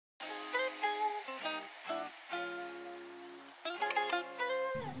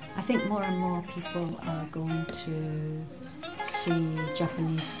I think more and more people are going to see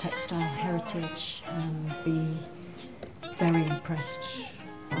Japanese textile heritage and be very impressed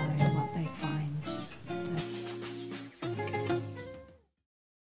by what they find there.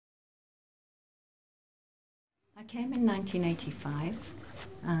 I came in 1985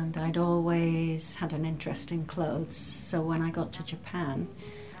 and I'd always had an interest in clothes, so when I got to Japan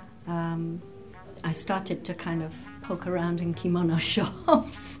I started to kind of poke around in kimono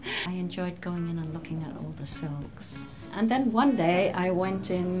shops. I enjoyed going in and looking at all the silks. And then one day I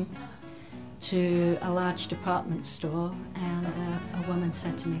went in to a large department store and a woman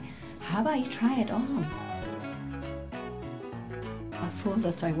said to me, "How about you try it on?" A fool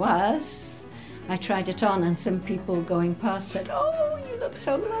that I was, I tried it on and some people going past said, "Oh, you look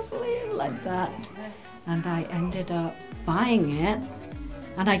so lovely," like that. And I ended up buying it.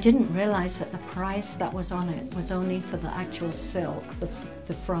 And I didn't realize that the price that was on it was only for the actual silk,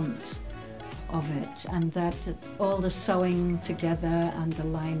 the front of it, and that all the sewing together and the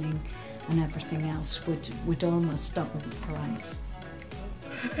lining and everything else would almost double the price.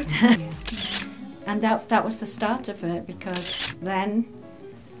 Yeah. And that was the start of it, because then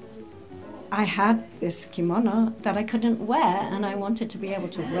I had this kimono that I couldn't wear and I wanted to be able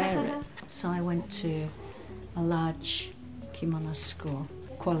to wear it. So I went to a large kimono school,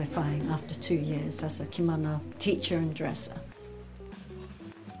 qualifying after 2 years as a kimono teacher and dresser.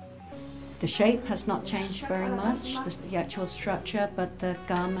 The shape has not changed very much, the actual structure, but the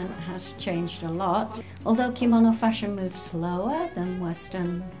garment has changed a lot. Although kimono fashion moves slower than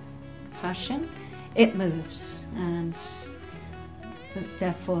Western fashion, it moves, and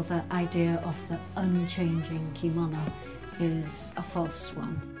therefore the idea of the unchanging kimono is a false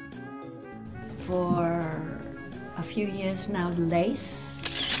one. For a few years now, lace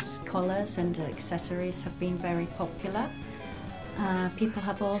collars and accessories have been very popular. People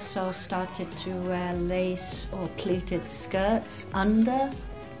have also started to wear lace or pleated skirts under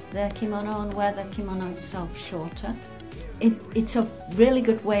their kimono and wear the kimono itself shorter. It's a really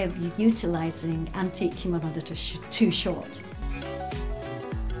good way of utilizing antique kimono that are too short.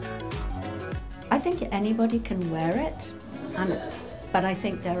 I think anybody can wear it, but I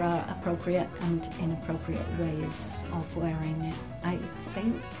think there are appropriate and inappropriate ways of wearing it. I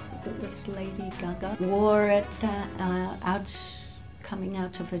think it was Lady Gaga wore it coming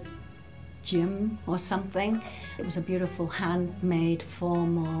out of a gym or something. It was a beautiful handmade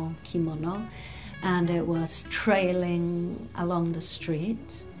formal kimono, and it was trailing along the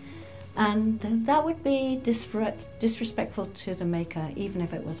street. And that would be disrespectful to the maker, even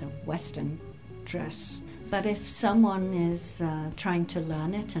if it was a Western dress. But if someone is trying to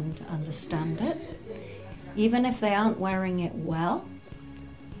learn it and understand it, even if they aren't wearing it well,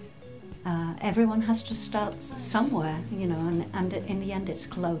 everyone has to start somewhere, you know, and in the end it's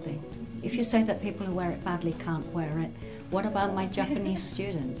clothing. If you say that people who wear it badly can't wear it, what about my Japanese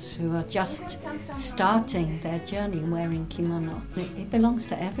students who are just starting their journey wearing kimono? It belongs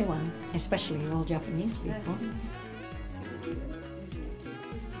to everyone, especially all Japanese people.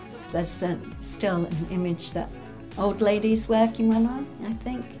 There's still an image that old ladies wear kimono, I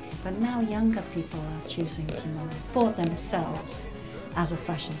think, but now younger people are choosing kimono for themselves as a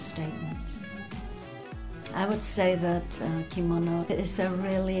fashion statement. I would say that kimono is a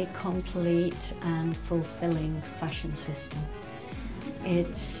really complete and fulfilling fashion system.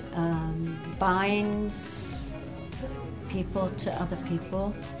 It binds people to other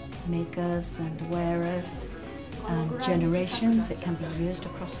people, makers and wearers, and generations. It can be used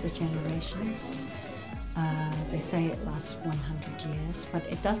across the generations. They say it lasts 100 years, but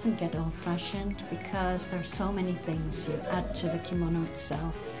it doesn't get old-fashioned because there are so many things you add to the kimono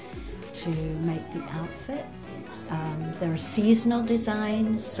itself to make the outfit. There are seasonal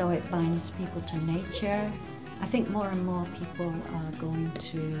designs, so it binds people to nature. I think more and more people are going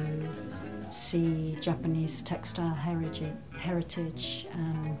to see Japanese textile heritage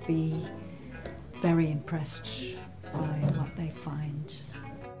and be very impressed by what they find.